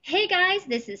Hey guys,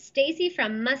 this is Stacy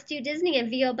from Must Do Disney and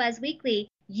VO Buzz Weekly.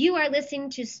 You are listening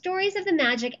to Stories of the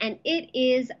Magic, and it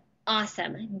is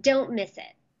awesome. Don't miss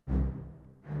it.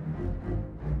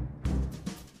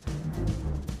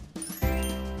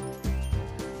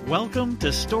 Welcome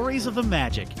to Stories of the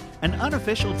Magic, an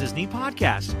unofficial Disney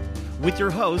podcast, with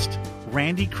your host,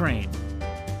 Randy Crane.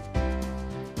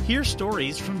 Hear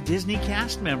stories from Disney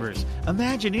cast members,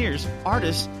 Imagineers,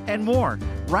 artists, and more,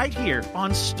 right here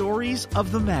on Stories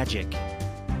of the Magic.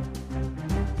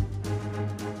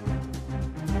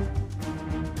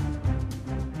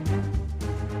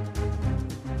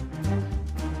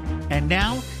 And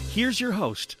now, here's your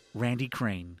host, Randy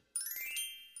Crane.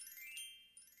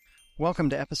 Welcome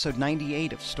to episode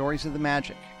 98 of Stories of the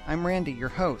Magic. I'm Randy, your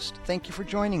host. Thank you for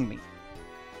joining me.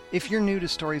 If you're new to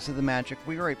Stories of the Magic,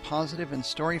 we are a positive and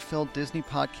story-filled Disney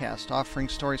podcast offering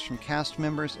stories from cast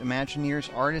members, Imagineers,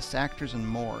 artists, actors, and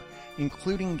more,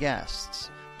 including guests,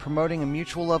 promoting a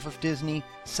mutual love of Disney,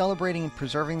 celebrating and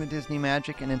preserving the Disney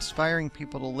magic, and inspiring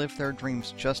people to live their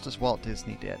dreams just as Walt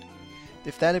Disney did.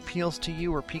 If that appeals to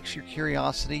you or piques your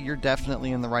curiosity, you're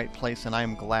definitely in the right place, and I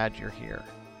am glad you're here.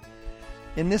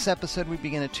 In this episode, we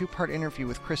begin a two-part interview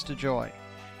with Krista Joy.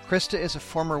 Krista is a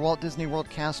former Walt Disney World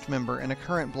cast member and a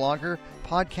current blogger,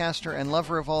 podcaster, and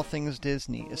lover of all things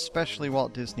Disney, especially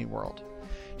Walt Disney World.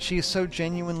 She is so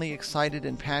genuinely excited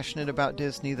and passionate about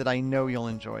Disney that I know you'll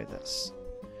enjoy this.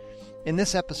 In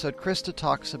this episode, Krista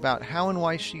talks about how and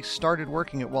why she started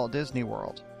working at Walt Disney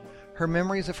World, her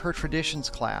memories of her traditions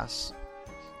class,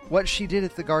 what she did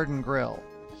at the Garden Grill,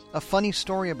 a funny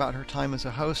story about her time as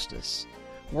a hostess,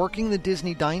 working the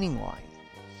Disney dining line,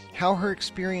 how her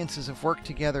experiences have worked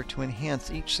together to enhance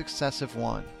each successive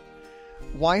one,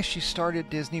 why she started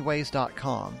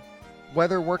DisneyWays.com,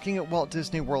 whether working at Walt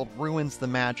Disney World ruins the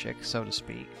magic, so to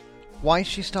speak, why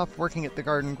she stopped working at the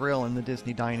Garden Grill and the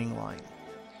Disney dining line,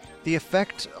 the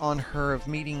effect on her of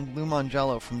meeting Lou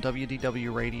Mongello from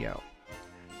WDW Radio,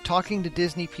 talking to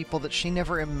Disney people that she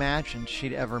never imagined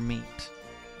she'd ever meet,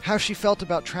 how she felt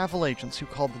about travel agents who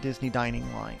called the Disney dining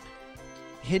line,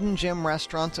 hidden gem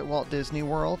restaurants at Walt Disney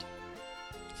World,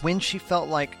 when she felt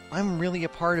like, I'm really a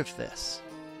part of this,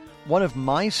 one of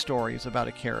my stories about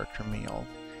a character meal,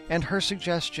 and her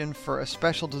suggestion for a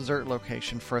special dessert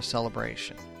location for a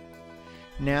celebration.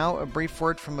 Now, a brief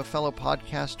word from a fellow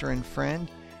podcaster and friend,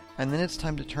 and then it's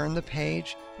time to turn the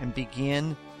page and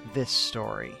begin this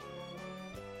story.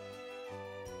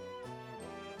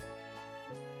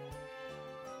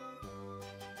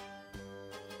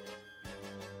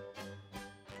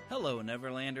 Hello,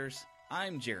 Neverlanders.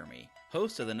 I'm Jeremy,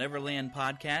 host of the Neverland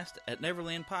Podcast at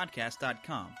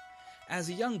neverlandpodcast.com. As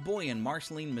a young boy in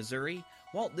Marceline, Missouri,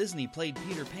 Walt Disney played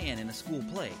Peter Pan in a school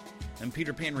play, and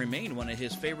Peter Pan remained one of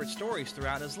his favorite stories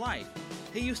throughout his life.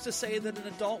 He used to say that an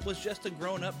adult was just a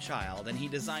grown-up child, and he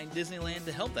designed Disneyland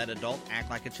to help that adult act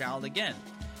like a child again.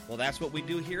 Well, that's what we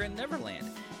do here in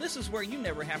Neverland. This is where you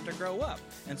never have to grow up.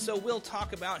 And so we'll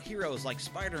talk about heroes like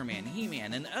Spider-Man,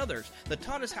 He-Man, and others that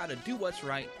taught us how to do what's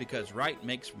right because right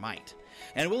makes might.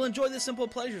 And we'll enjoy the simple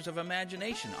pleasures of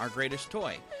imagination, our greatest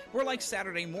toy. We're like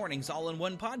Saturday mornings all in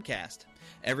one podcast.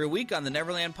 Every week on the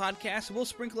Neverland Podcast, we'll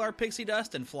sprinkle our pixie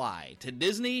dust and fly to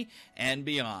Disney and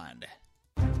beyond.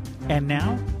 And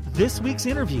now, this week's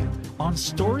interview on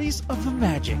Stories of the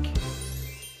Magic.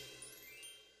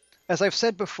 As I've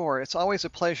said before, it's always a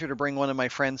pleasure to bring one of my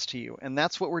friends to you, and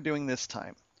that's what we're doing this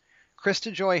time.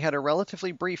 Krista Joy had a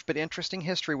relatively brief but interesting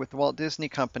history with the Walt Disney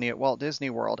Company at Walt Disney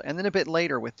World, and then a bit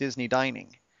later with Disney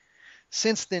Dining.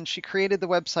 Since then, she created the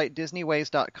website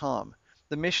DisneyWays.com,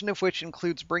 the mission of which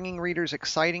includes bringing readers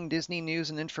exciting Disney news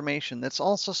and information that's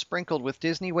also sprinkled with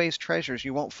Disney Ways treasures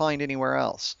you won't find anywhere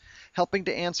else, helping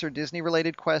to answer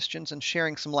Disney-related questions and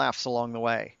sharing some laughs along the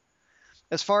way.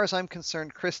 As far as I'm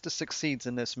concerned, Krista succeeds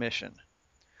in this mission.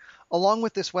 Along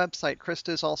with this website, Krista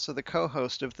is also the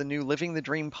co-host of the new Living the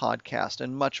Dream podcast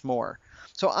and much more.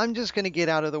 So I'm just going to get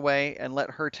out of the way and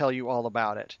let her tell you all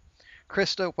about it.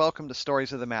 Krista, welcome to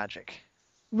Stories of the Magic.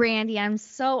 Randy, I'm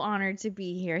so honored to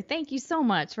be here. Thank you so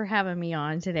much for having me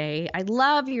on today. I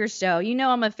love your show. You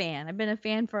know I'm a fan. I've been a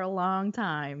fan for a long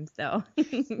time. So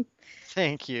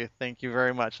Thank you. Thank you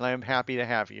very much. And I am happy to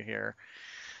have you here.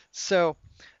 So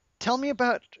tell me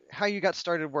about how you got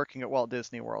started working at Walt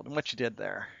Disney World and what you did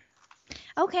there.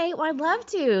 Okay, well, I'd love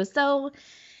to. So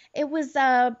it was,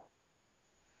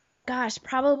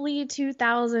 probably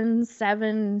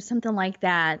 2007, something like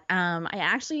that.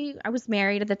 I was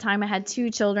married at the time. I had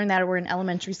two children that were in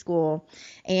elementary school,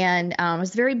 and I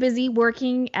was very busy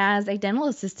working as a dental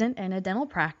assistant in a dental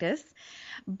practice.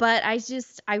 But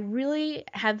I really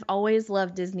have always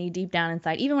loved Disney deep down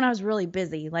inside, even when I was really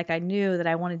busy. Like I knew that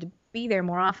I wanted to be there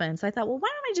more often. So I thought, well, why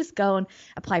don't I just go and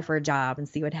apply for a job and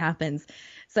see what happens?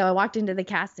 So I walked into the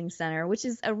casting center, which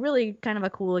is a really kind of a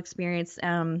cool experience.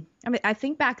 I mean, I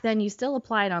think back then you still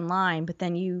applied online, but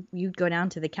then you'd go down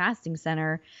to the casting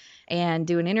center and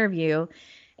do an interview.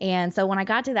 And so when I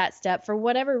got to that step, for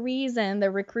whatever reason,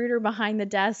 the recruiter behind the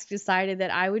desk decided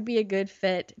that I would be a good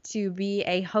fit to be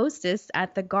a hostess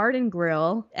at the Garden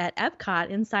Grill at Epcot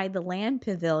inside the Land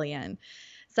Pavilion.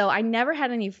 So I never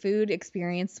had any food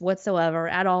experience whatsoever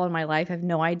at all in my life. I have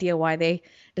no idea why they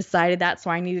decided that's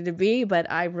where I needed to be,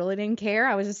 but I really didn't care.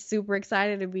 I was just super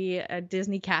excited to be a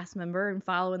Disney cast member and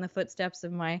follow in the footsteps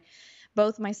of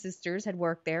both my sisters had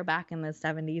worked there back in the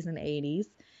 70s and 80s.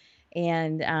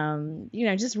 And,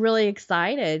 just really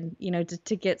excited,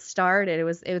 to get started. It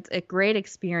was a great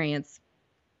experience.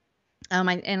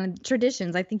 And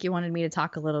traditions, I think you wanted me to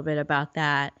talk a little bit about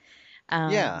that.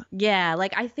 Yeah.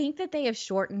 Like I think that they have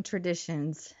shortened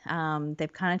traditions.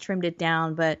 They've kind of trimmed it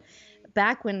down, but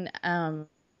back when,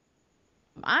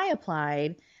 I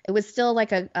applied, it was still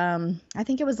like I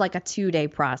think it was like a 2-day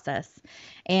process,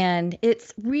 and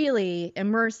it's really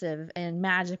immersive and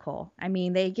magical. I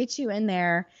mean, they get you in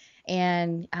there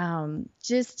and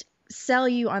just sell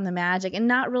you on the magic, and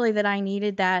not really that I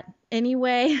needed that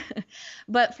anyway,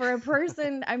 but for a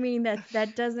person, I mean,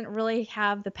 that doesn't really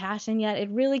have the passion yet, it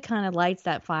really kind of lights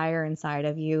that fire inside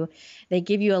of you. They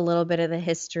give you a little bit of the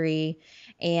history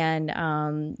and,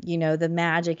 the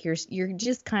magic, you're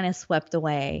just kind of swept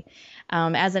away.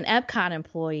 As an Epcot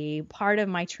employee, part of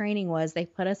my training was they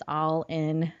put us all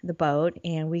in the boat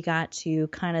and we got to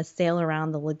kind of sail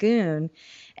around the lagoon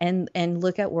and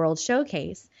look at World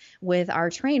Showcase with our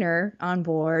trainer on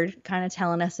board, kind of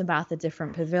telling us about the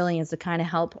different pavilions to kind of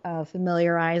help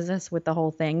familiarize us with the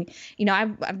whole thing.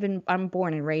 I'm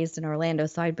born and raised in Orlando,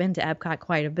 so I've been to Epcot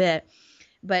quite a bit.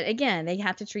 But again, they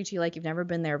have to treat you like you've never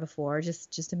been there before,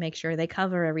 just to make sure they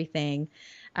cover everything.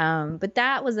 But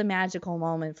that was a magical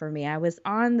moment for me. I was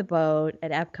on the boat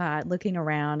at Epcot looking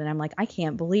around, and I'm like, I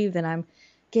can't believe that I'm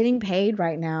getting paid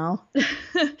right now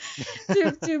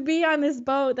to be on this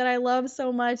boat that I love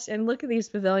so much and look at these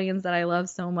pavilions that I love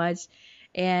so much.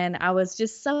 And I was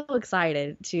just so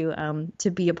excited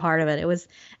to be a part of it. It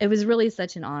was really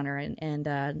such an honor, and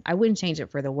I wouldn't change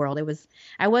it for the world.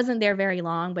 I wasn't there very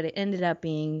long, but it ended up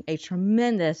being a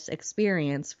tremendous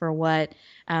experience for what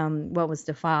was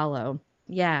to follow.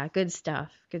 Yeah, good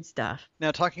stuff. Good stuff.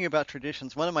 Now, talking about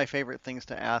traditions, one of my favorite things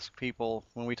to ask people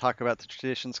when we talk about the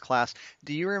traditions class,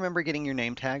 do you remember getting your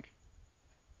name tag?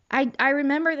 I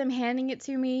remember them handing it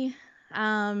to me.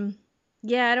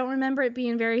 Yeah, I don't remember it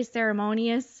being very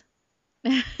ceremonious.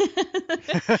 I've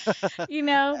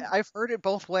heard it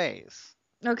both ways.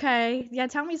 Okay. Yeah,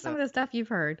 tell me some of the stuff you've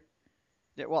heard.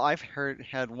 Yeah, well, I've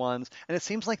had ones, and it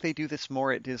seems like they do this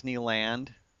more at Disneyland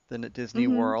than at Disney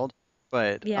World.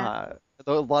 But yeah.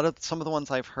 Some of the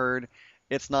ones I've heard,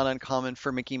 it's not uncommon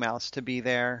for Mickey Mouse to be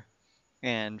there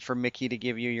and for Mickey to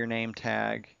give you your name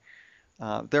tag.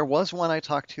 There was one I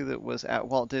talked to that was at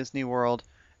Walt Disney World,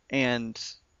 and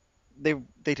they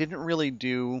didn't really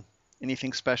do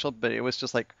anything special, but it was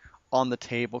just like on the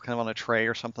table, kind of on a tray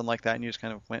or something like that, and you just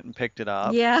kind of went and picked it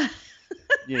up. Yeah.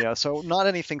 So not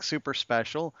anything super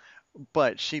special,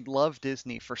 but she'd loved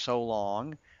Disney for so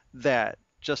long that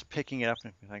just picking it up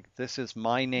and like, this is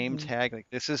my name tag, like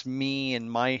this is me in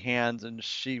my hands, and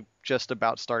she just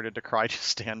about started to cry just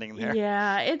standing there.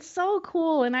 Yeah, it's so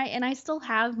cool, and I still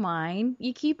have mine.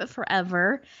 You keep it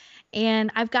forever.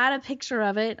 And I've got a picture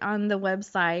of it on the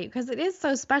website because it is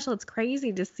so special. It's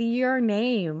crazy to see your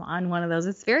name on one of those.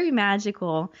 It's very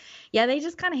magical. Yeah, they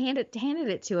just kind of handed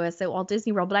it to us at Walt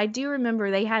Disney World. But I do remember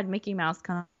they had Mickey Mouse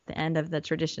come at the end of the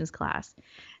traditions class.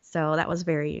 So that was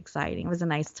very exciting. It was a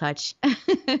nice touch.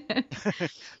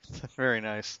 Very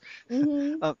nice.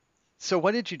 Mm-hmm. So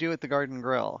what did you do at the Garden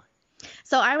Grill?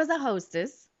 So I was a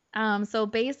hostess. So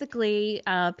basically,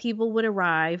 people would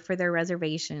arrive for their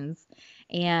reservations,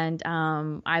 and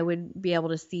I would be able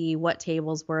to see what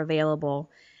tables were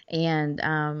available. And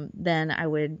then I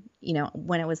would,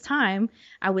 when it was time,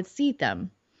 I would seat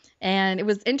them. And it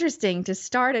was interesting to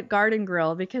start at Garden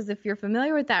Grill because if you're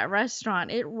familiar with that restaurant,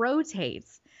 it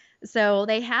rotates. So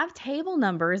they have table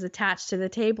numbers attached to the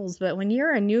tables, but when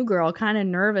you're a new girl, kind of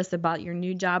nervous about your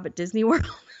new job at Disney World,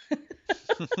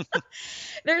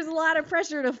 there's a lot of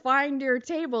pressure to find your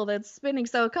table that's spinning.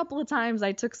 So a couple of times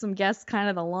I took some guests kind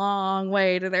of the long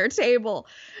way to their table,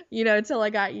 until I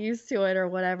got used to it or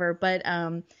whatever. But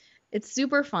it's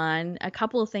super fun. A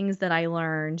couple of things that I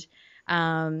learned.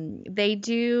 They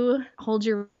do hold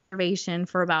your reservation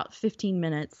for about 15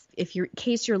 minutes in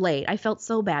case you're late. I felt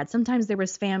so bad. Sometimes there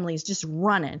was families just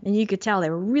running, and you could tell they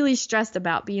were really stressed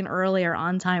about being early or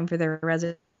on time for their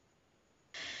reservation.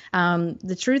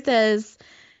 The truth is,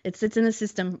 it sits in the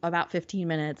system about 15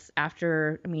 minutes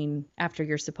after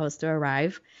you're supposed to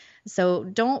arrive. So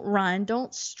don't run,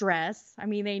 don't stress. I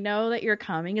mean, they know that you're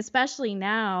coming, especially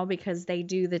now because they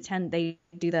hold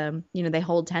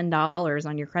 $10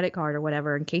 on your credit card or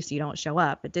whatever in case you don't show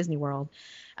up at Disney World.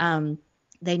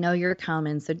 They know you're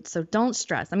coming. So don't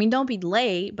stress. I mean, don't be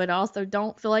late, but also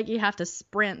don't feel like you have to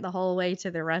sprint the whole way to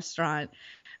the restaurant.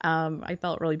 I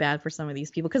felt really bad for some of these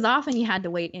people because often you had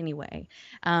to wait anyway.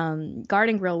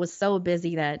 Garden Grill was so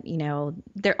busy that,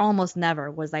 there almost never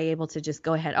was I able to just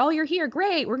go ahead. Oh, you're here.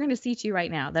 Great. We're going to seat you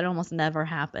right now. That almost never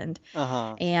happened.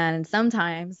 Uh-huh. And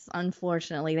sometimes,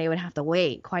 unfortunately, they would have to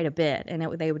wait quite a bit, and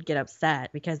they would get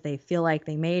upset because they feel like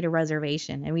they made a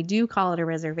reservation. And we do call it a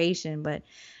reservation, but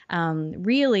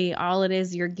really all it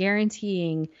is, you're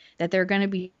guaranteeing that they're going to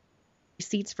be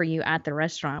seats for you at the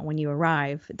restaurant when you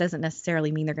arrive. It doesn't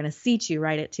necessarily mean they're going to seat you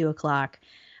right at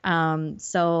 2:00.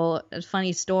 So a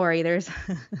funny story, there's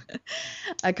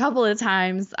a couple of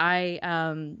times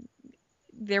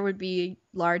there would be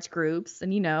large groups,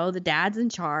 and the dad's in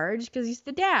charge because he's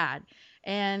the dad,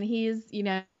 and he's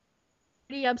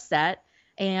pretty upset,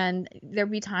 and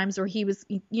there'd be times where he was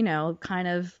kind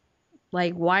of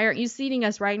like, why aren't you seating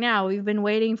us right now? We've been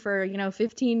waiting for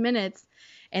 15 minutes.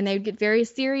 And they would get very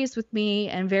serious with me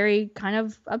and very kind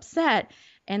of upset.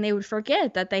 And they would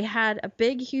forget that they had a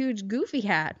big, huge, goofy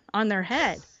hat on their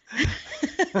head.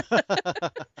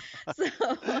 So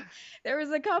there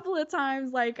was a couple of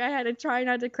times like I had to try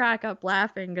not to crack up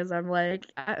laughing because I'm like,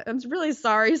 I'm really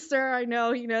sorry, sir. I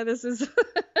know, this is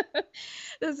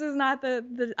this is not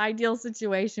the ideal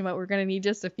situation, but we're going to need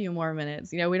just a few more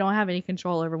minutes. We don't have any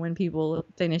control over when people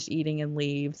finish eating and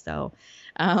leave. So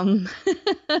kind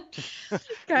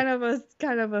of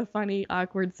a funny,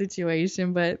 awkward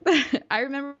situation, but I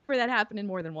remember that happening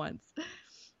more than once.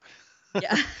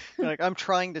 Yeah. Like, I'm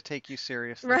trying to take you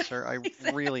seriously, right, sir. I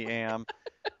exactly. really am.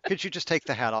 Could you just take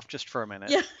the hat off just for a minute?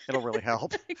 Yeah. It'll really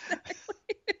help.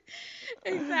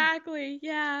 Exactly.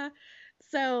 Yeah.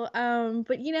 So,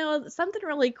 but something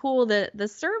really cool, the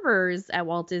servers at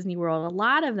Walt Disney World, a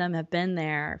lot of them have been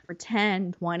there for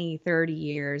 10, 20, 30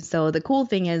 years. So the cool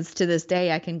thing is, to this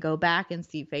day, I can go back and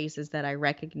see faces that I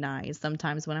recognize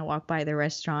sometimes when I walk by the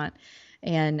restaurant.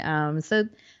 And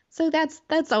so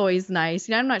that's always nice.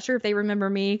 I'm not sure if they remember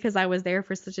me because I was there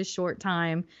for such a short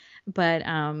time, but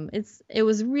it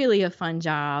was really a fun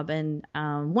job. And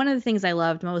one of the things I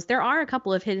loved most, there are a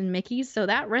couple of hidden Mickeys, so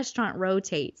that restaurant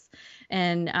rotates.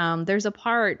 And there's a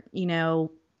part,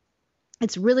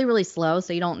 it's really, really slow,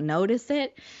 so you don't notice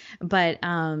it. But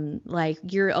like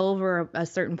you're over a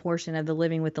certain portion of the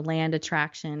Living with the Land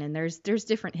attraction, and there's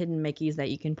different hidden Mickeys that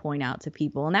you can point out to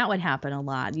people, and that would happen a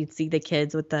lot. You'd see the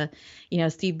kids with the,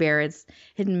 Steve Barrett's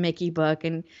Hidden Mickey book,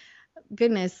 and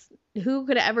goodness, who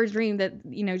could have ever dreamed that,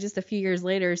 just a few years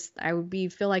later, I would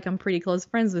feel like I'm pretty close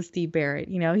friends with Steve Barrett.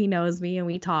 He knows me and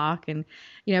we talk, and,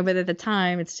 but at the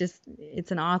time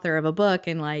it's an author of a book,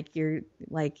 and like, you're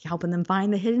like helping them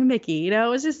find the hidden Mickey, it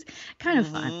was just kind of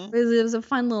fun. It was a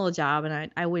fun little job,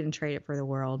 and I wouldn't trade it for the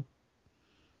world.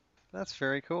 That's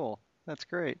very cool. That's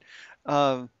great.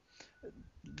 Was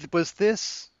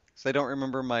this, so I don't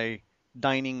remember my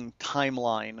dining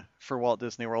timeline for Walt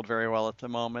Disney World very well at the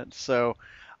moment. So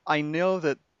I know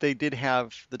that they did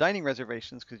have the dining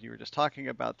reservations because you were just talking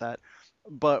about that.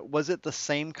 But was it the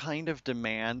same kind of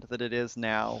demand that it is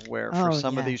now, where for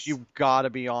some of these you've got to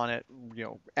be on it,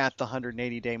 at the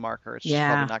 180-day marker? It's just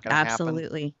probably not going to happen.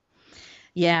 Absolutely.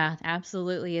 Yeah,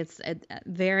 absolutely. It's a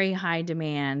very high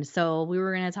demand. So we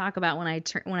were going to talk about when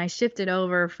I shifted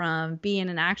over from being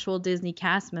an actual Disney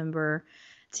cast member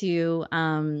to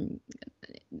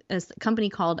a company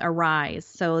called Arise.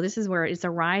 So this is where it's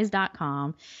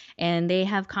arise.com, and they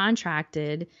have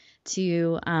contracted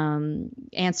to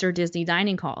answer Disney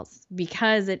dining calls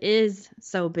because it is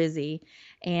so busy.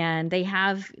 And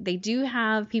they do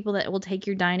have people that will take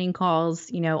your dining calls,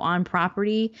 on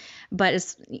property,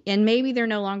 but and maybe they're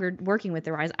no longer working with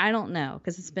Arise. I don't know,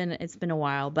 because it's been a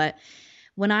while. But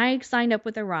when I signed up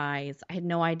with Arise, I had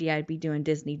no idea I'd be doing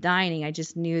Disney dining. I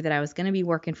just knew that I was going to be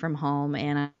working from home,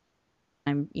 and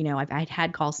I'd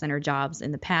had call center jobs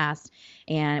in the past,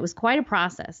 and it was quite a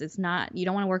process. It's not, you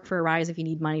don't want to work for Arise if you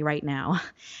need money right now.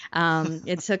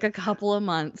 It took a couple of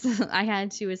months. I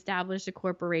had to establish a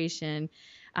corporation.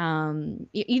 You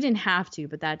didn't have to,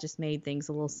 but that just made things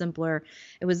a little simpler.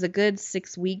 It was a good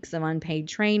 6 weeks of unpaid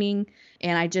training,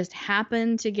 and I just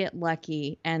happened to get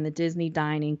lucky, and the Disney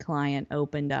dining client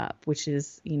opened up, which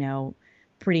is,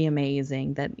 pretty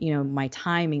amazing that, my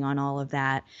timing on all of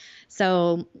that.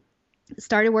 So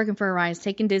started working for Arise,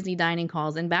 taking Disney dining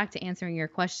calls, and back to answering your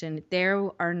question, there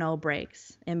are no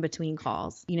breaks in between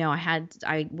calls.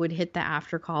 I would hit the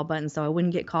after call button so I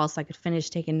wouldn't get calls, so I could finish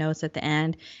taking notes at the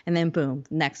end, and then boom,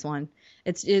 next one.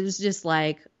 It was just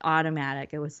like automatic.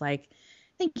 It was like,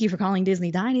 thank you for calling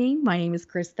Disney Dining. My name is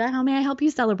Krista. How may I help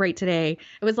you celebrate today?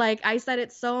 It was like I said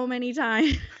it so many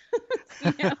times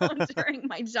during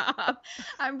my job.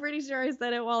 I'm pretty sure I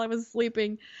said it while I was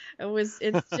sleeping.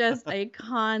 It's just a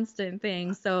constant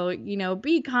thing. So,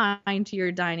 be kind to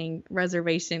your dining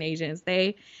reservation agents.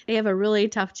 They have a really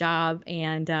tough job,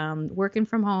 and working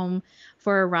from home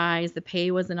for Arise, the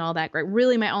pay wasn't all that great.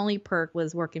 Really, my only perk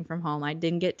was working from home. I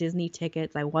didn't get Disney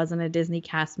tickets. I wasn't a Disney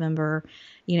cast member.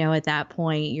 At that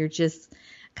point, you're just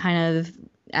kind of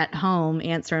at home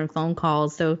answering phone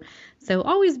calls. So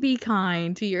always be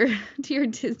kind to your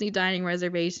Disney dining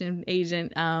reservation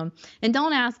agent, and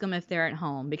don't ask them if they're at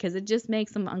home, because it just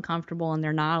makes them uncomfortable, and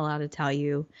they're not allowed to tell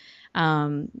you,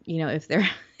 if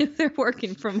they're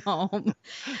working from home.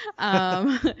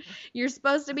 You're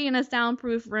supposed to be in a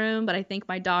soundproof room, but I think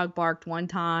my dog barked one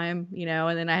time,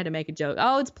 and then I had to make a joke.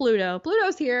 Oh, it's Pluto.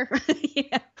 Pluto's here.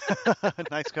 Yeah.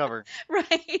 Nice cover.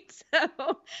 Right.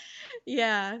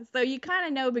 So you kind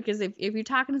of know, because if you're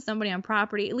talking to somebody on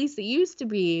property, at least it used to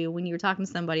be when you were talking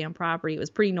to somebody on property, it was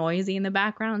pretty noisy in the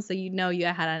background. So you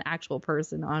had an actual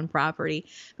person on property.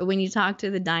 But when you talk to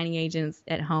the dining agents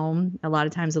at home, a lot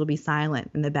of times it'll be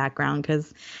silent in the background,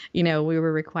 because, we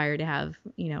were required to have,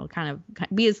 kind of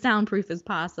be as soundproof as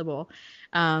possible.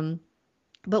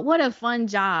 But what a fun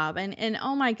job. And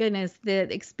oh my goodness,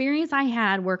 the experience I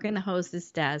had working the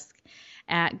hostess desk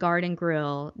at Garden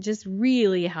Grill just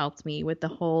really helped me with the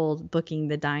whole booking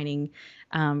the dining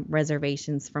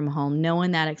reservations from home,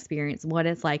 knowing that experience, what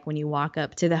it's like when you walk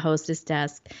up to the hostess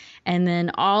desk, and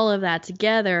then all of that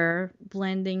together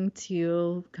blending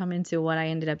to come into what I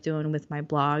ended up doing with my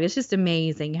blog. It's just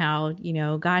amazing how,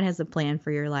 God has a plan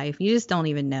for your life. You just don't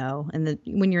even know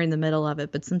when you're in the middle of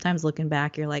it, but sometimes looking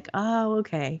back, you're like, oh,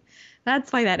 okay,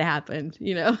 that's why that happened,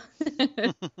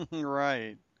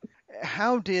 Right.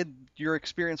 How did your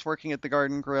experience working at the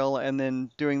Garden Grill and then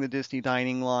doing the Disney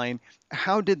dining line,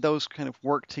 how did those kind of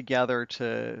work together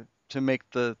to make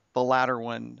the latter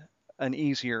one an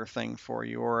easier thing for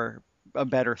you, or a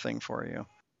better thing for you?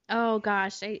 Oh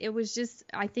gosh, it was just,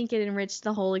 I think it enriched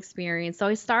the whole experience. So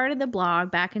I started the blog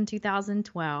back in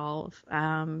 2012.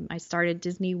 I started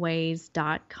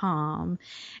DisneyWays.com,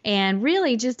 and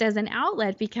really just as an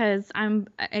outlet, because I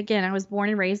was born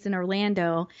and raised in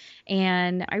Orlando,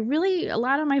 and a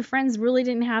lot of my friends really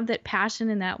didn't have that passion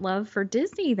and that love for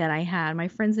Disney that I had. My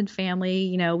friends and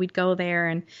family, we'd go there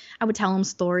and I would tell them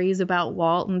stories about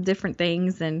Walt and different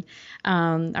things. And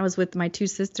I was with my two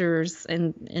sisters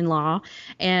in-law,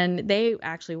 and they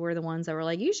actually were the ones that were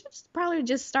like, you should probably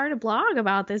just start a blog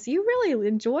about this. You really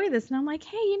enjoy this. And I'm like,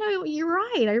 hey, you're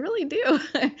right. I really do.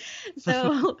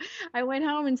 So I went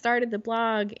home and started the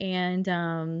blog, and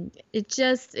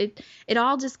it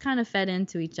all just kind of fed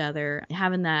into each other,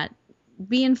 having that,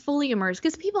 being fully immersed.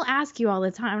 Because people ask you all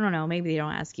the time, I don't know, maybe they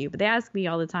don't ask you, but they ask me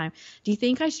all the time, do you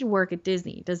think I should work at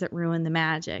Disney? Does it ruin the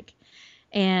magic?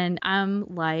 And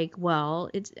I'm like,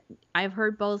 well, I've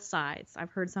heard both sides.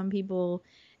 I've heard some people,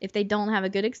 if they don't have a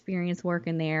good experience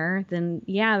working there, then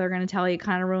yeah, they're going to tell you it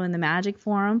kind of ruined the magic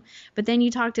for them. But then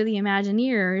you talk to the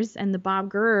Imagineers and the Bob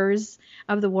Gurrs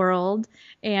of the world,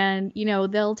 and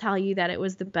they'll tell you that it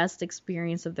was the best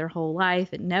experience of their whole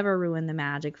life. It never ruined the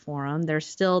magic for them. They're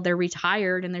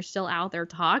retired, and they're still out there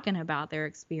talking about their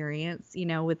experience,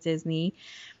 with Disney.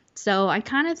 So I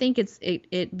kind of think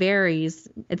it varies.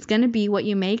 It's going to be what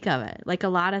you make of it, like a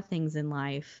lot of things in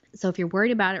life. So if you're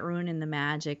worried about it ruining the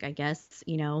magic, I guess,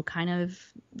 kind of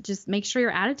just make sure your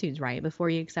attitude's right before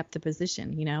you accept the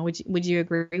position. Would you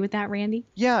agree with that, Randy?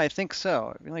 Yeah, I think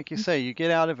so. Like you say, you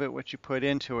get out of it what you put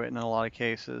into it in a lot of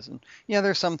cases. And yeah,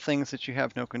 there's some things that you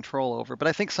have no control over, but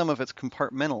I think some of it's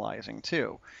compartmentalizing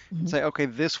too. Mm-hmm. Say, okay,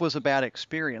 this was a bad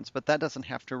experience, but that doesn't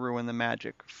have to ruin the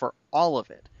magic for all of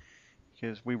it.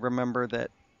 Because we remember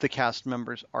that the cast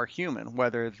members are human,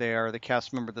 whether they are the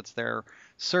cast member that's there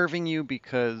serving you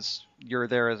because you're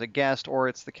there as a guest, or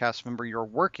it's the cast member you're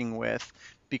working with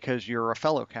because you're a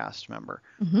fellow cast member.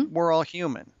 Mm-hmm. We're all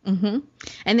human. Mm-hmm.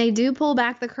 And they do pull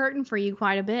back the curtain for you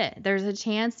quite a bit. There's a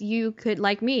chance you could,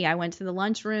 like me, I went to the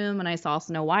lunchroom and I saw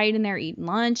Snow White in there eating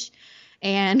lunch.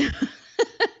 And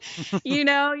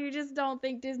you just don't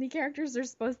think Disney characters are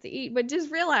supposed to eat, but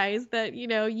just realize that,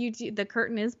 the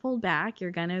curtain is pulled back.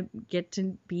 You're going to get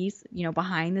to be,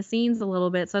 behind the scenes a little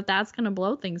bit. So if that's going to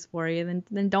blow things for you,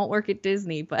 then don't work at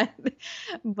Disney. But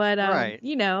Right.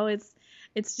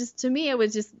 it's just, to me, it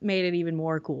was just made it even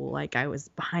more cool. Like I was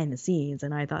behind the scenes,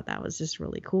 and I thought that was just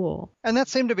really cool. And that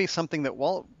seemed to be something that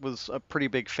Walt was a pretty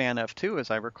big fan of too, as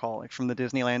I recall, like from the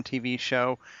Disneyland TV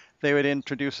show. They would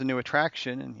introduce a new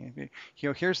attraction, and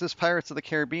here's this Pirates of the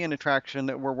Caribbean attraction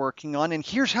that we're working on, and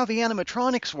here's how the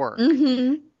animatronics work.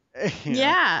 Mm-hmm.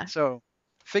 Yeah. So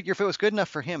figure if it was good enough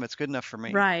for him, it's good enough for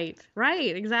me. Right,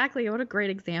 exactly. What a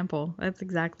great example. That's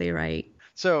exactly right.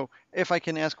 So if I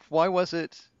can ask, why was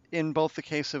it in both the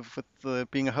case of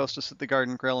with being a hostess at the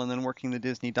Garden Grill and then working the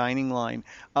Disney dining line,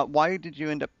 why did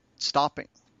you end up stopping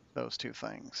those two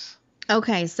things?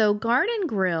 Okay, so Garden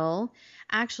Grill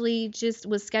actually just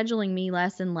was scheduling me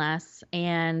less and less,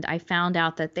 and I found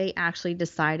out that they actually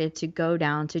decided to go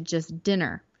down to just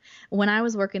dinner. When I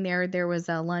was working there was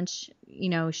a lunch,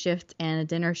 shift and a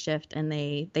dinner shift, and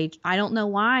they I don't know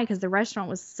why, because the restaurant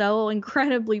was so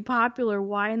incredibly popular,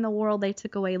 why in the world they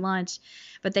took away lunch,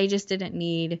 but they just didn't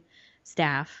need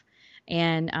staff.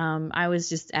 And I was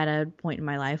just at a point in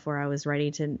my life where I was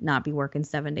ready to not be working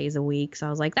 7 days a week. So I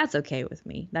was like, that's okay with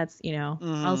me. That's,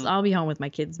 I'll be home with my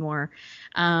kids more.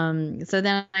 So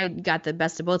then I got the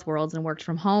best of both worlds and worked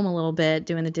from home a little bit,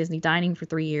 doing the Disney dining for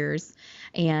 3 years.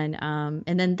 And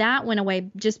then that went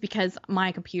away just because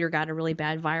my computer got a really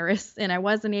bad virus and I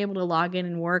wasn't able to log in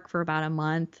and work for about a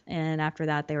month. And after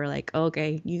that, they were like,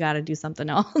 okay, you got to do something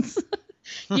else.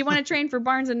 You want to train for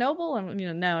Barnes and Noble? And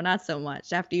no, not so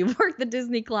much after you've worked the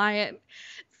Disney client.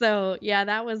 So yeah,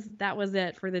 that was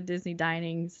it for the Disney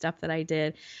dining stuff that I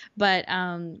did. But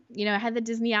I had the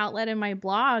Disney outlet in my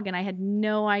blog, and I had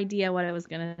no idea what it was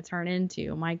going to turn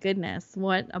into. My goodness,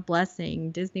 what a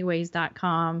blessing!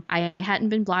 Disneyways.com. I hadn't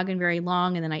been blogging very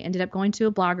long, and then I ended up going to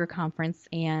a blogger conference,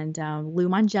 and Lou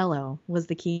Mongello was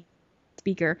the key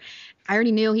speaker. I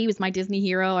already knew he was my Disney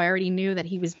hero. I already knew that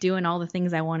he was doing all the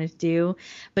things I wanted to do,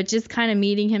 but just kind of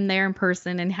meeting him there in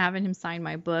person and having him sign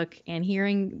my book and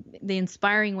hearing the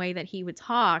inspiring way that he would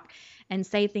talk and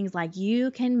say things like,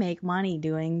 you can make money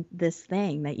doing this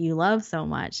thing that you love so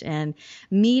much, and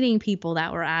meeting people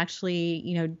that were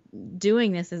actually,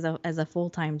 doing this as a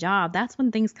full-time job. That's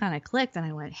when things kind of clicked, and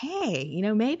I went, hey,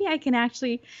 maybe I can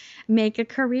actually make a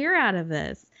career out of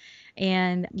this.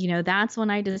 And, that's when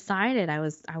I decided I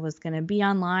was going to be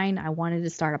online. I wanted to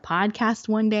start a podcast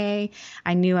one day.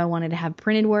 I knew I wanted to have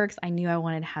printed works. I knew I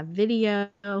wanted to have video.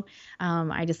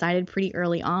 I decided pretty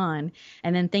early on.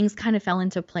 And then things kind of fell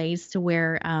into place to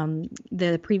where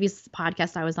the previous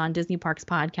podcast I was on, Disney Parks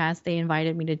Podcast, they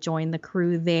invited me to join the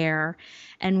crew there.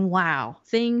 And wow,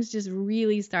 things just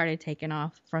really started taking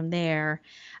off from there.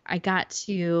 I got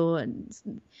to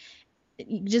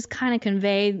just kind of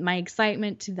convey my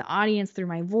excitement to the audience through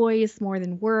my voice more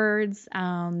than words.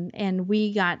 And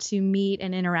we got to meet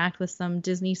and interact with some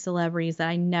Disney celebrities that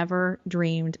I never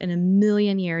dreamed in a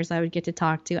million years I would get to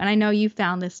talk to. And I know you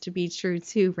found this to be true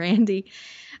too, Randy.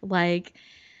 Like,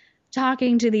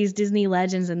 talking to these Disney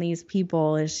legends and these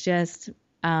people is just,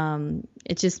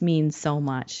 it just means so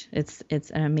much. It's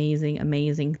an amazing,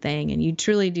 amazing thing. And you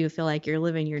truly do feel like you're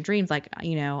living your dreams. Like,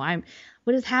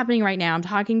 what is happening right now? I'm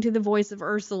talking to the voice of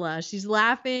Ursula. She's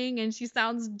laughing and she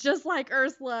sounds just like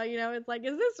Ursula. It's like,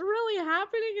 is this really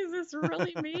happening? Is this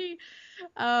really me?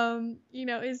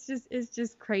 It's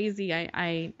just crazy.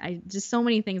 I just so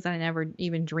many things that I never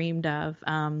even dreamed of,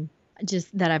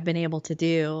 just that I've been able to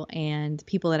do, and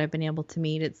people that I've been able to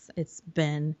meet. It's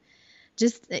been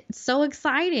just so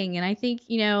exciting. And I think,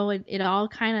 it all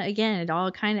kind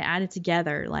of added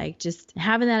together. Like, just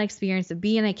having that experience of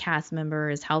being a cast member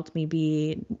has helped me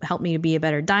to be a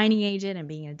better dining agent, and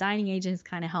being a dining agent has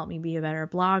kind of helped me be a better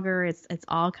blogger. It's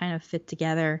all kind of fit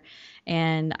together,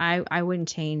 and I wouldn't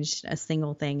change a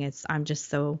single thing. I'm just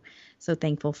so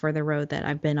thankful for the road that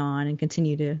I've been on and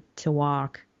continue to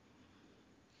walk.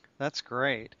 That's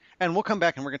great. And we'll come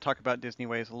back and we're going to talk about Disney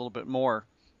Ways a little bit more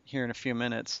here in a few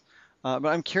minutes. But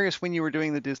I'm curious, when you were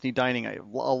doing the Disney dining, a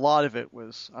lot of it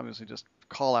was obviously just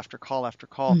call after call after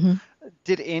call. Mm-hmm.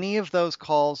 Did any of those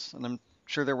calls, and I'm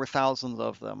sure there were thousands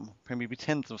of them, maybe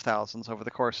tens of thousands over the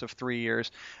course of 3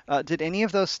 years, did any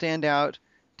of those stand out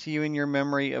to you in your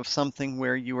memory of something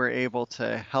where you were able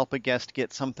to help a guest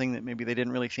get something that maybe they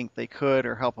didn't really think they could,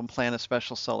 or help them plan a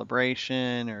special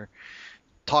celebration, or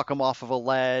talk them off of a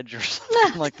ledge or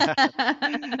something like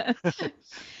that?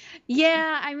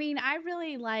 Yeah, I mean, I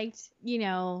really liked,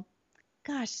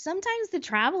 Gosh, sometimes the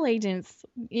travel agents,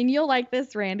 and you'll like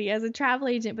this, Randy, as a travel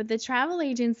agent, but the travel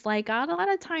agents, like a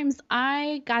lot of times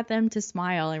I got them to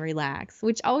smile and relax,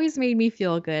 which always made me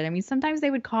feel good. I mean, sometimes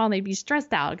they would call and they'd be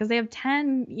stressed out because they have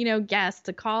 10, guests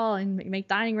to call and make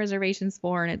dining reservations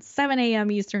for, and it's 7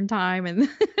 a.m. Eastern time. And,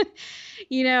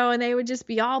 and they would just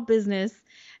be all business.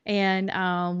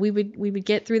 And we would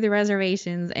get through the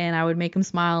reservations, and I would make them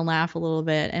smile and laugh a little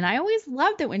bit. And I always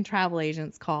loved it when travel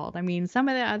agents called. I mean, some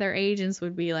of the other agents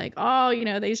would be like, oh,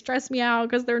 they stress me out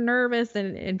because they're nervous.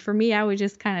 And for me, I would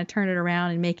just kind of turn it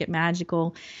around and make it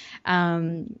magical.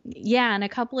 And a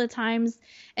couple of times,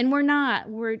 and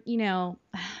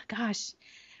gosh,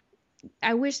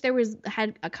 I wish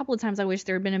had a couple of times I wish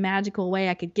there had been a magical way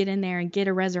I could get in there and get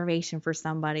a reservation for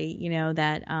somebody,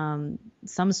 that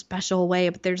some special way.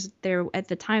 But there at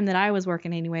the time that I was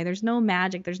working anyway, there's no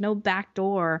magic. There's no back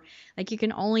door. Like, you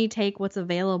can only take what's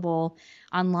available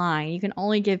online. You can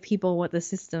only give people what the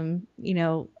system,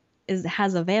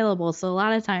 has available. So a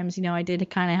lot of times, I did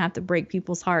kind of have to break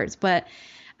people's hearts. But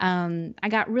I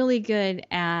got really good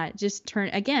at just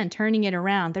turning it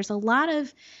around. There's a lot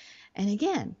of, and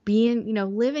again, being,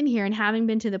 living here and having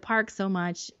been to the park so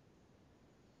much,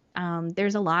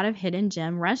 there's a lot of hidden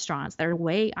gem restaurants that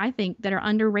are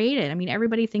underrated. I mean,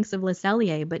 everybody thinks of Le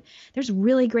Cellier, but there's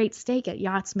really great steak at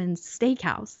Yachtsman's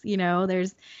Steakhouse.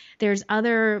 There's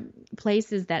other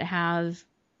places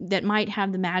that might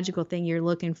have the magical thing you're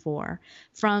looking for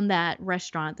from that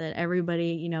restaurant that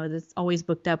everybody, that's always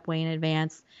booked up way in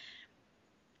advance.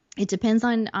 It depends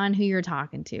on who you're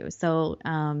talking to. So,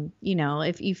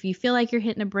 if you feel like you're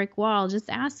hitting a brick wall, just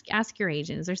ask your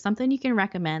agent, is there something you can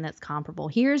recommend that's comparable?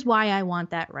 Here's why I want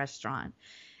that restaurant.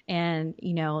 And,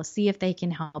 see if they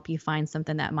can help you find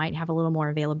something that might have a little more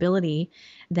availability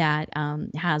that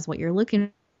has what you're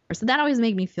looking for. So that always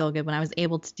made me feel good when I was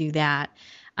able to do that,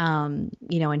 and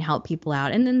help people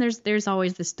out. And then there's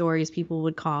always the stories people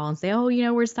would call and say, oh,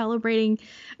 we're celebrating,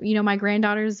 my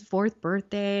granddaughter's 4th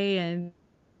birthday, and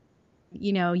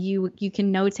you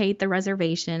can notate the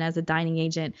reservation as a dining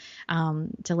agent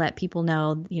to let people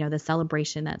know, the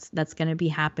celebration that's going to be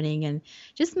happening, and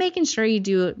just making sure you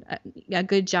do a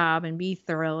good job and be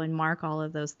thorough and mark all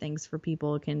of those things for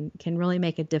people can really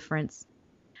make a difference,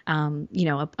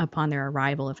 upon their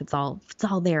arrival, if it's all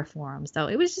there for them. So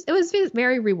it was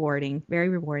very rewarding, very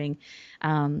rewarding.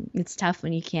 It's tough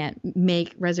when you can't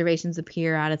make reservations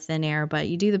appear out of thin air, but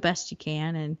you do the best you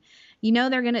can, and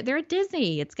they're at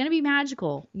Disney. It's going to be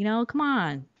magical. Come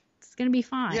on. It's going to be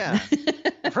fine. Yeah,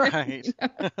 right.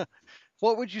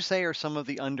 What would you say are some of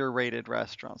the underrated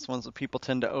restaurants, ones that people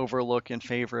tend to overlook in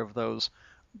favor of those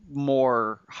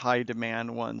more high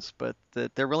demand ones, but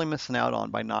that they're really missing out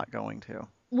on by not going to?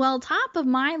 Well, top of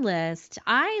my list,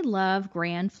 I love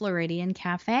Grand Floridian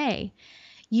Cafe.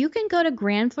 You can go to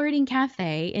Grand Floridian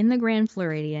Cafe in the Grand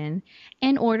Floridian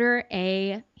and order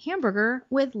a hamburger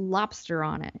with lobster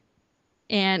on it.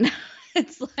 And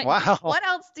it's like, wow, what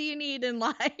else do you need in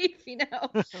life?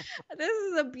 This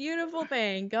is a beautiful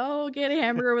thing. Go get a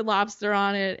hamburger with lobster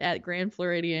on it at Grand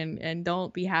Floridian, and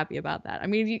don't be happy about that. I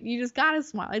mean, you just gotta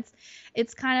smile.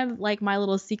 It's kind of like my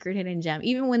little secret hidden gem.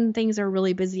 Even when things are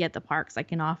really busy at the parks, I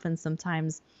can often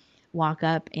sometimes walk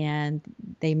up and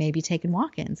they may be taking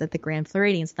walk-ins at the Grand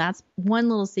Floridian. So that's one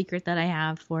little secret that I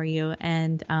have for you.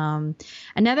 And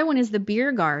another one is the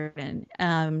beer garden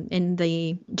in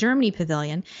the Germany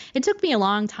pavilion. It took me a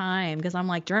long time because I'm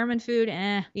like, German food,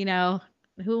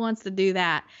 who wants to do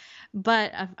that?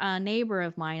 But a neighbor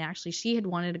of mine, actually, she had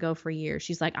wanted to go for years.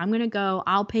 She's like, I'm going to go.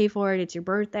 I'll pay for it. It's your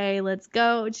birthday. Let's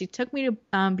go. And she took me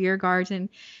to Beer Garden,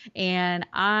 and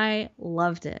I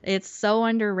loved it. It's so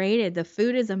underrated. The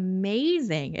food is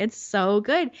amazing. It's so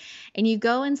good. And you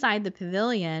go inside the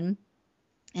pavilion,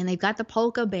 and they've got the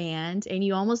polka band, and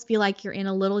you almost feel like you're in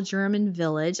a little German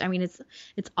village. I mean, it's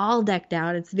all decked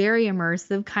out. It's very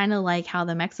immersive, kind of like how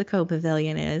the Mexico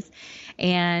pavilion is.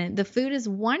 And the food is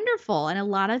wonderful. And a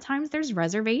lot of times there's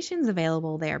reservations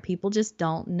available there. People just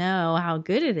don't know how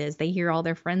good it is. They hear all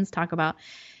their friends talk about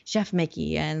Chef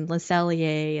Mickey and Le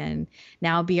Cellier and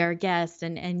Now Be Our Guest.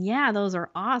 And yeah, those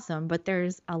are awesome. But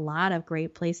there's a lot of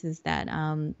great places that,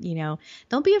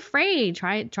 don't be afraid.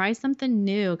 Try something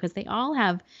new, because they all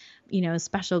have,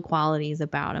 special qualities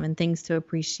about them and things to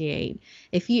appreciate.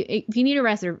 If you need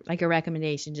a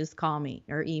recommendation, just call me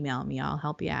or email me. I'll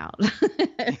help you out.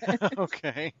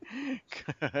 Okay,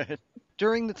 good.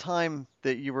 During the time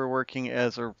that you were working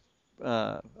as a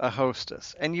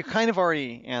hostess, and you kind of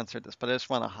already answered this, but I just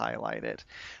want to highlight it.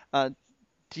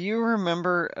 Do you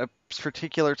remember a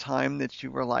particular time that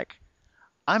you were like,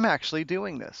 I'm actually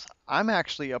doing this. I'm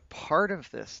actually a part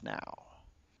of this now?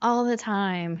 All the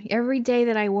time, every day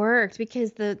that I worked,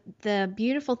 because the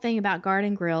beautiful thing about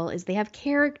Garden Grill is they have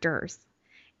characters.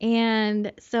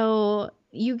 And so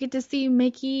you get to see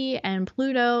Mickey and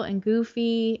Pluto and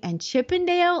Goofy and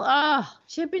Chippendale. Oh,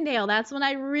 Chippendale. That's when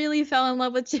I really fell in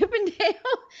love with Chippendale.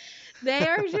 They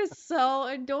are just so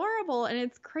adorable, and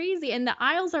it's crazy. And the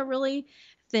aisles are really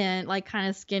thin, like kind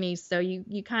of skinny. So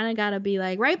you kind of got to be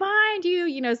like right behind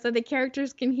you, so the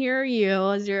characters can hear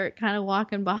you as you're kind of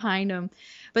walking behind them.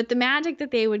 But the magic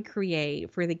that they would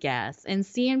create for the guests and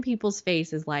seeing people's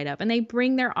faces light up, and they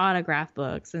bring their autograph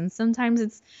books, and sometimes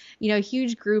it's,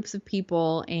 huge groups of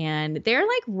people, and they're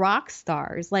like rock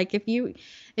stars. Like if you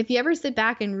ever sit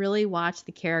back and really watch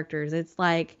the characters, it's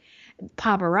like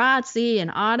paparazzi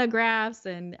and autographs,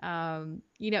 and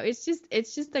it's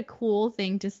just a cool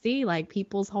thing to see, like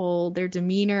people's their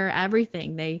demeanor,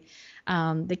 everything.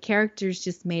 The characters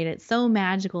just made it so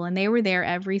magical, and they were there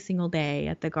every single day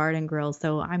at the Garden Grill.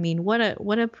 So I mean, what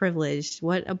a privilege,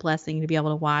 what a blessing to be able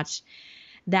to watch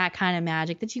that kind of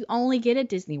magic that you only get at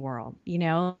Disney World.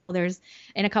 There's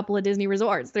in a couple of Disney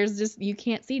resorts, you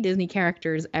can't see Disney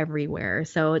characters everywhere.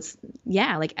 So it's,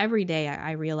 like every day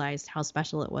I realized how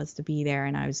special it was to be there,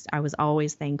 and I was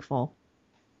always thankful.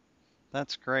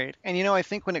 That's great. And I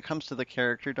think when it comes to the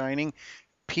character dining,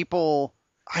 people,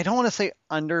 I don't want to say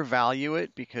undervalue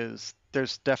it, because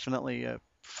there's definitely a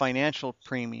financial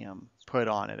premium put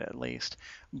on it, at least.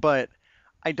 But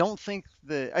I think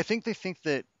they think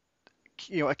that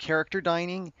a character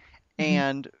dining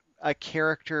and a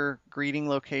character greeting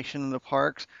location in the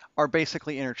parks are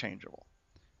basically interchangeable.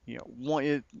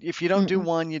 If you don't do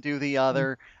one, you do the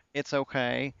other. It's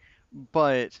okay.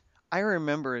 But I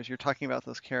remember, as you're talking about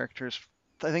those characters,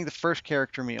 I think the first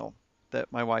character meal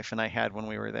that my wife and I had when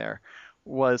we were there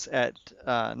was at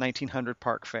 1900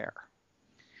 Park Fair.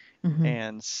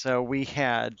 And so we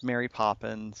had Mary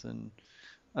Poppins and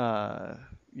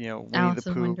Winnie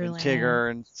the Pooh and Tigger,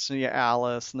 and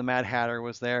Alice, and the Mad Hatter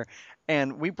was there.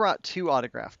 And we brought 2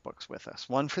 autograph books with us,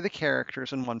 one for the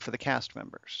characters and one for the cast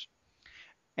members.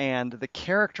 And the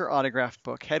character autograph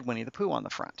book had Winnie the Pooh on the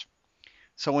front.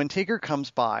 So when Tigger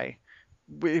comes by,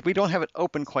 we don't have it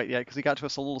open quite yet because he got to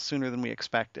us a little sooner than we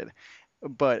expected.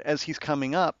 But as he's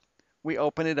coming up, we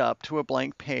open it up to a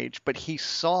blank page, but he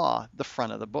saw the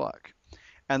front of the book.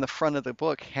 And the front of the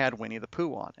book had Winnie the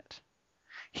Pooh on it.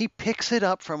 He picks it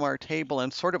up from our table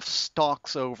and sort of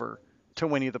stalks over to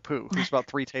Winnie the Pooh, who's about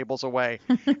 3 tables away,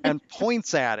 and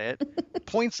points at it,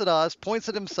 points at us, points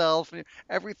at himself,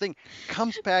 everything,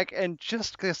 comes back and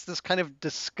just gets this kind of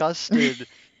disgusted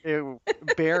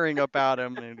bearing about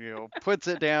him, and puts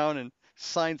it down and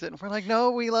signs it. And we're like,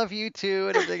 no, we love you too,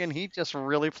 and everything. And he just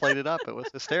really played it up. It was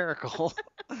hysterical.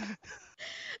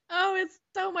 Oh, it's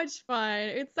so much fun.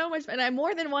 It's so much fun. And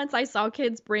more than once I saw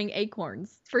kids bring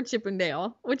acorns for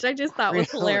Chippendale, which I just thought was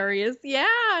hilarious. Yeah.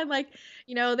 And they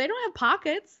don't have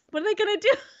pockets. What are they going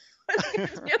to do?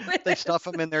 They stuff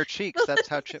them in their cheeks. That's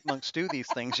how chipmunks do these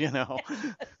things, Yes,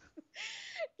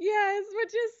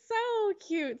 which is so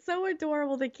cute, so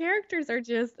adorable. The characters are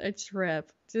just a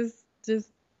trip. Just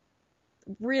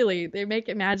really, they make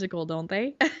it magical, don't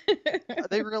they?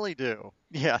 They really do.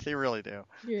 Yeah, they really do.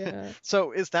 Yeah.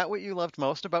 So is that what you loved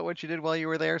most about what you did while you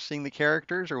were there, seeing the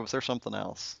characters, or was there something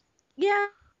else? Yeah.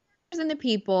 And the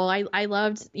people. I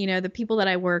loved, the people that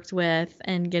I worked with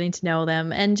and getting to know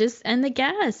them, and the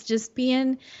guests, just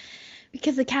being,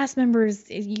 because the cast members,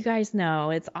 you guys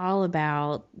know, it's all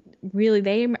about, really,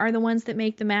 they are the ones that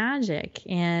make the magic.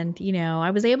 And,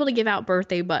 I was able to give out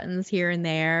birthday buttons here and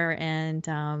there,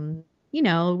 and,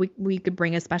 we could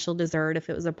bring a special dessert if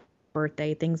it was a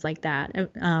birthday, things like that.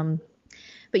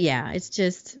 But yeah, it's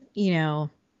just,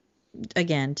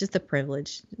 again, just a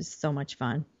privilege. It's so much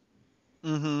fun.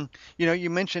 Mm-hmm. You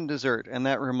mentioned dessert, and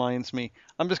that reminds me,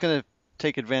 I'm just going to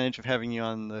take advantage of having you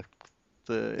on the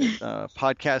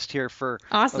podcast here for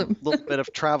awesome. A little bit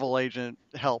of travel agent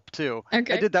help too.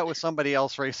 Okay. I did that with somebody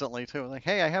else recently too. Like,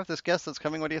 hey, I have this guest that's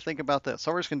coming. What do you think about this?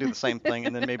 So we're just gonna do the same thing,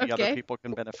 and then maybe other people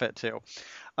can benefit too.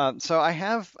 So I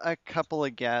have a couple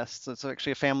of guests. It's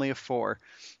actually a family of 4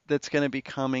 that's going to be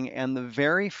coming, and the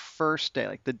very first day,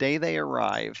 like the day they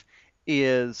arrive,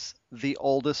 is the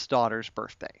oldest daughter's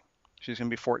birthday. She's going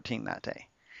to be 14 that day,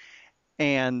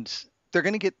 and they're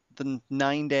going to get the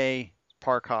 9-day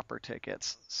park hopper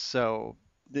tickets, so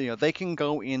they can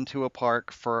go into a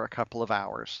park for a couple of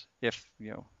hours if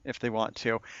they want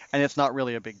to, and it's not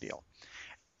really a big deal.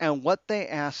 And what they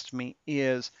asked me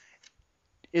is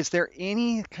there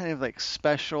any kind of like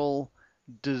special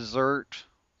dessert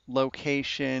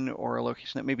location, or a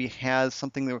location that maybe has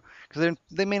something that, because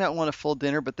they may not want a full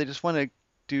dinner, but they just want to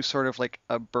do sort of like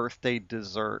a birthday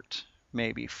dessert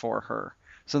maybe for her,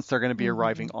 since they're going to be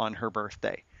arriving on her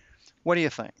birthday. What do you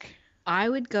think? I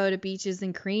would go to Beaches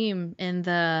and Cream in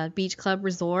the Beach Club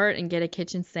Resort and get a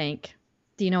kitchen sink.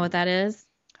 Do you know what that is?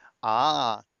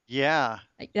 Ah, yeah.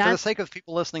 For the sake of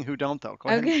people listening who don't, though, go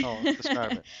ahead and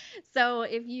describe it. So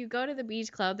if you go to the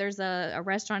beach club, there's a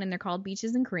restaurant in there called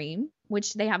Beaches and Cream,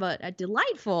 which they have a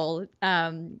delightful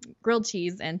grilled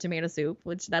cheese and tomato soup,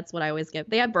 which that's what I always get.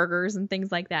 They have burgers and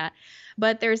things like that.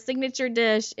 But their signature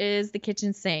dish is the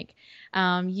kitchen sink.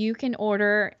 You can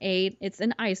order it's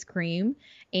an ice cream,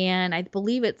 and I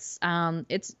believe it's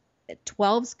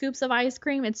 12 scoops of ice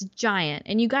cream. It's giant.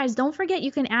 And you guys, don't forget,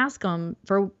 you can ask them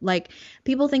for, like,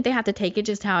 people think they have to take it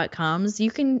just how it comes. You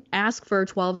can ask for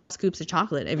 12 scoops of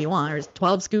chocolate if you want, or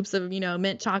 12 scoops of,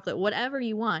 mint chocolate, whatever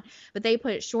you want. But they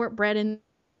put shortbread in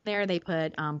there. They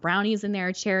put brownies in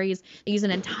there, cherries. They use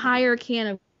an entire can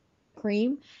of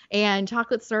cream and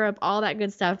chocolate syrup, all that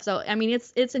good stuff. So, I mean,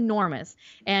 it's enormous.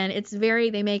 And it's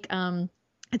they make,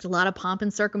 it's a lot of pomp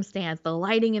and circumstance. The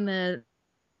lighting in the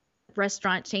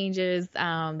restaurant changes.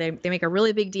 They make a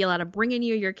really big deal out of bringing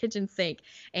you your kitchen sink,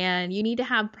 and you need to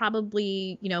have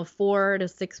probably 4 to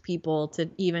 6 people to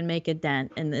even make a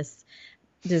dent in this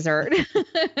dessert.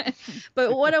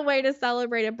 But what a way to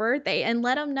celebrate a birthday, and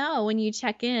let them know when you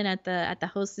check in at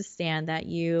the hostess stand that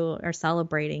you are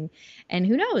celebrating. And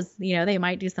who knows, they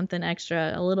might do something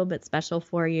extra, a little bit special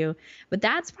for you. But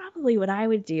that's probably what I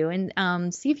would do.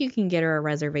 And see if you can get her a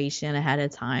reservation ahead of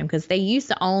time, because they used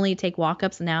to only take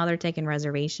walk-ups, now they're taking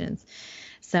reservations.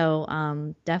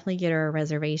 So definitely get her a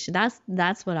reservation.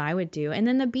 That's what I would do. And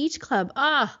then the beach club,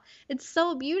 it's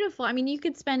so beautiful. I mean, you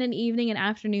could spend an evening and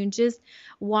afternoon just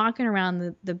walking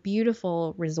around the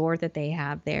beautiful resort that they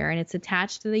have there. And it's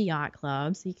attached to the yacht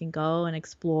club, so you can go and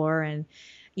explore. And,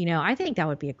 I think that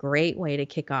would be a great way to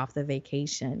kick off the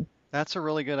vacation. That's a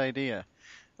really good idea.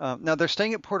 Now, they're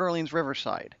staying at Port Orleans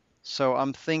Riverside. So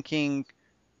I'm thinking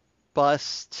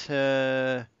bus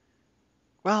to,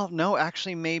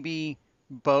 maybe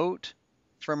boat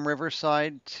from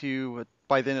Riverside to,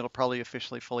 by then it'll probably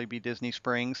officially fully be Disney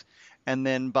Springs, and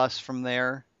then bus from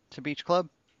there to Beach Club.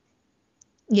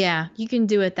 Yeah, you can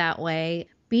do it that way.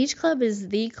 Beach Club is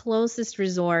the closest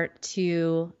resort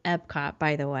to Epcot,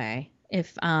 by the way.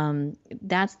 If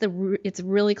it's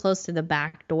really close to the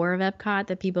back door of Epcot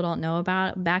that people don't know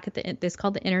about. It's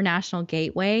called the International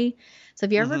Gateway. So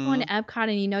if you're ever going to Epcot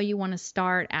and you want to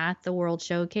start at the World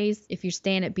Showcase, if you're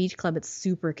staying at Beach Club, it's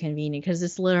super convenient because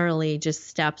it's literally just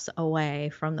steps away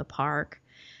from the park.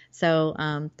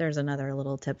 So there's another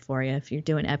little tip for you. If you're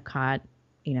doing Epcot,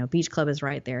 Beach Club is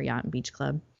right there, Yacht and Beach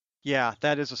Club. Yeah,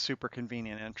 that is a super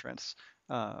convenient entrance.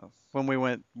 When we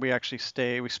went, we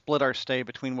split our stay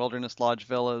between Wilderness Lodge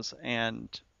Villas and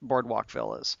Boardwalk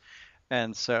Villas.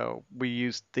 And so we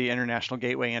used the International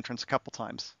Gateway entrance a couple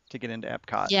times to get into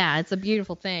Epcot. Yeah, it's a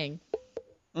beautiful thing.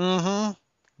 Mm-hmm.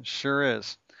 It sure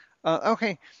is.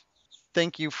 Okay.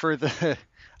 Thank you for the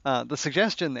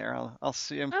suggestion there. I'll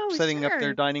see. I'm setting up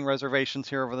their dining reservations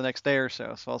here over the next day or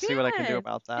so. So I'll see what I can do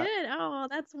about that. Good. Oh,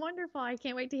 that's wonderful. I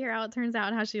can't wait to hear how it turns out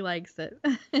and how she likes it.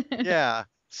 Yeah.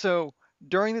 So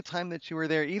during the time that you were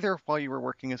there, either while you were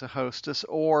working as a hostess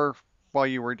or while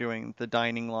you were doing the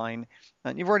dining line,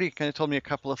 and you've already kind of told me a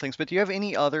couple of things, but do you have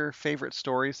any other favorite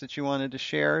stories that you wanted to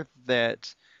share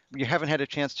that you haven't had a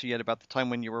chance to yet about the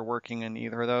time when you were working in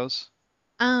either of those?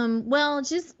 Well,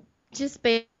 just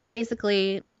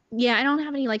basically, yeah, I don't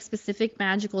have any specific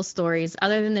magical stories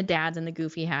other than the dads and the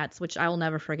goofy hats, which I will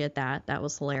never forget that. That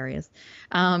was hilarious.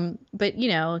 But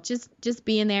just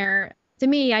being there. To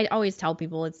me, I always tell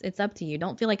people it's up to you.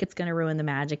 Don't feel like it's going to ruin the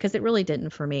magic, because it really didn't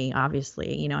for me,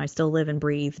 obviously. I still live and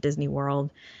breathe Disney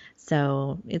World.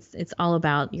 So it's all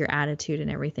about your attitude and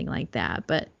everything like that.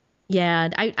 But yeah,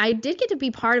 I did get to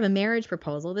be part of a marriage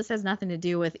proposal. This has nothing to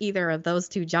do with either of those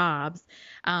two jobs.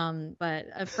 But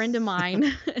a friend of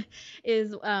mine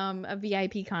is a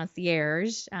VIP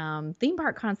concierge,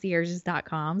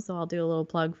 themeparkconcierges.com. So I'll do a little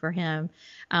plug for him.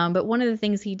 But one of the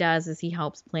things he does is he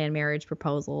helps plan marriage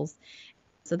proposals.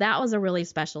 So that was a really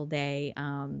special day.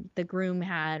 The groom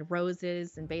had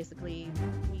roses and basically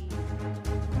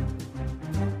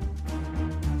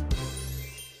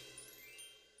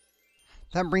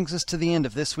That brings us to the end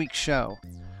of this week's show.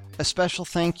 A special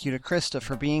thank you to Krista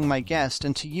for being my guest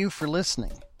and to you for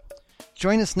listening.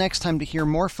 Join us next time to hear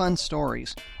more fun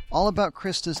stories, all about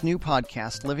Krista's new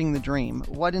podcast, Living the Dream,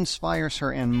 what inspires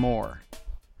her, and more.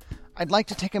 I'd like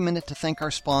to take a minute to thank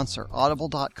our sponsor,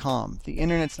 Audible.com, the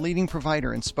internet's leading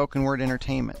provider in spoken word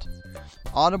entertainment.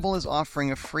 Audible is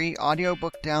offering a free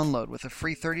audiobook download with a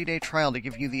free 30-day trial to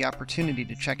give you the opportunity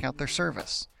to check out their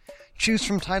service. Choose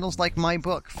from titles like my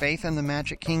book, Faith and the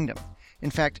Magic Kingdom,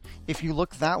 In fact, if you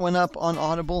look that one up on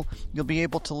Audible, you'll be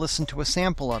able to listen to a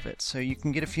sample of it, so you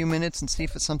can get a few minutes and see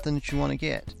if it's something that you want to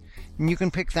get. And you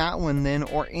can pick that one then,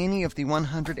 or any of the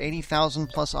 180,000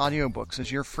 plus audiobooks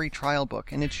as your free trial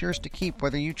book, and it's yours to keep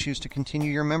whether you choose to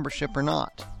continue your membership or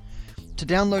not. To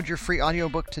download your free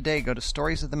audiobook today, go to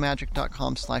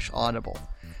storiesofthemagic.com/audible.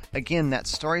 Again,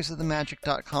 that's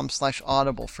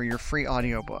storiesofthemagic.com/audible for your free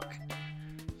audiobook.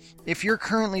 If you're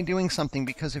currently doing something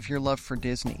because of your love for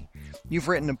Disney, you've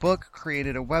written a book,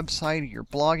 created a website, you're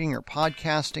blogging or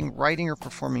podcasting, writing or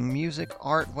performing music,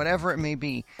 art, whatever it may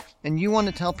be, and you want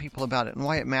to tell people about it and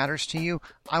why it matters to you,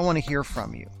 I want to hear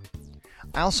from you.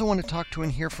 I also want to talk to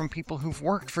and hear from people who've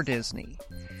worked for Disney.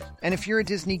 And if you're a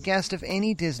Disney guest of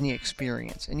any Disney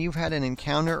experience and you've had an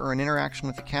encounter or an interaction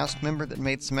with a cast member that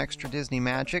made some extra Disney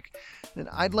magic, then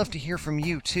I'd love to hear from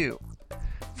you too.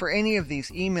 For any of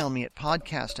these, email me at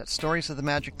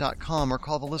podcast@storiesofthemagic.com or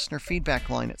call the listener feedback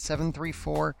line at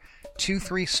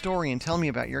 734-23-STORY and tell me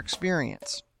about your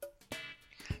experience.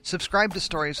 Subscribe to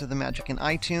Stories of the Magic in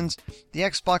iTunes, the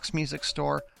Xbox Music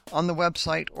Store, on the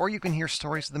website, or you can hear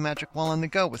Stories of the Magic while on the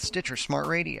go with Stitcher Smart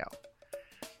Radio.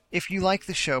 If you like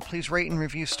the show, please rate and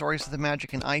review Stories of the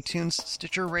Magic in iTunes,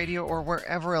 Stitcher Radio, or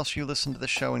wherever else you listen to the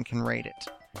show and can rate it.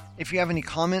 If you have any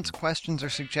comments, questions, or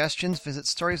suggestions, visit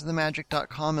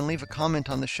storiesofthemagic.com and leave a comment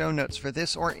on the show notes for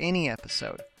this or any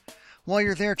episode. While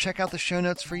you're there, check out the show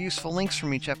notes for useful links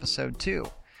from each episode,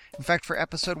 too. In fact, for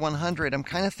episode 100, I'm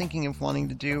kind of thinking of wanting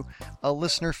to do a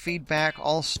listener feedback,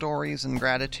 all stories, and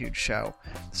gratitude show.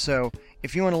 So,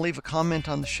 if you want to leave a comment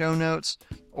on the show notes,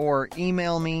 or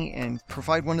email me and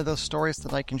provide one of those stories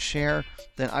that I can share,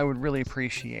 then I would really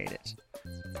appreciate it.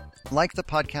 Like the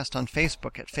podcast on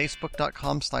Facebook at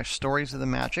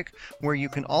facebook.com/storiesofthemagic, where you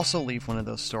can also leave one of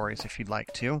those stories if you'd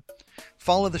like to.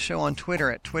 Follow the show on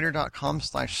Twitter at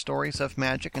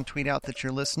twitter.com/storiesofmagic and tweet out that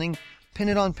you're listening. Pin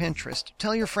it on Pinterest.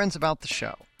 Tell your friends about the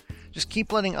show. Just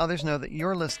keep letting others know that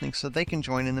you're listening so they can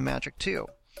join in the magic too.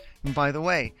 And by the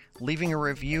way, leaving a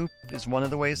review is one of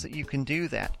the ways that you can do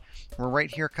that. We're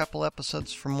right here a couple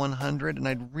episodes from 100, and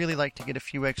I'd really like to get a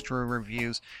few extra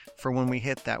reviews for when we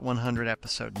hit that 100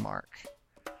 episode mark.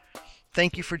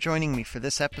 Thank you for joining me for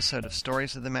this episode of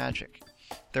Stories of the Magic.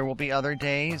 There will be other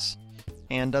days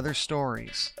and other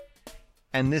stories,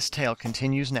 and this tale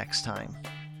continues next time.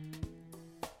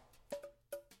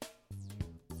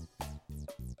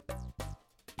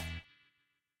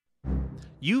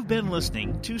 You've been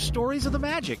listening to Stories of the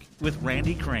Magic with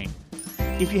Randy Crane.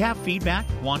 If you have feedback,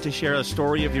 want to share a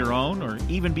story of your own, or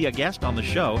even be a guest on the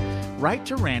show, write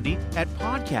to Randy at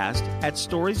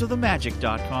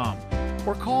podcast@storiesofthemagic.com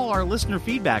or call our listener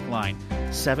feedback line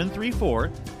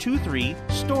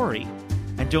 734-23-STORY.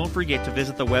 And don't forget to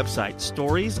visit the website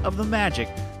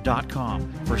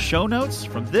storiesofthemagic.com for show notes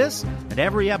from this and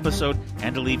every episode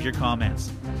and to leave your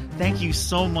comments. Thank you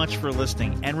so much for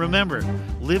listening, and remember,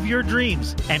 live your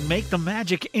dreams and make the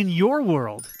magic in your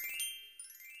world.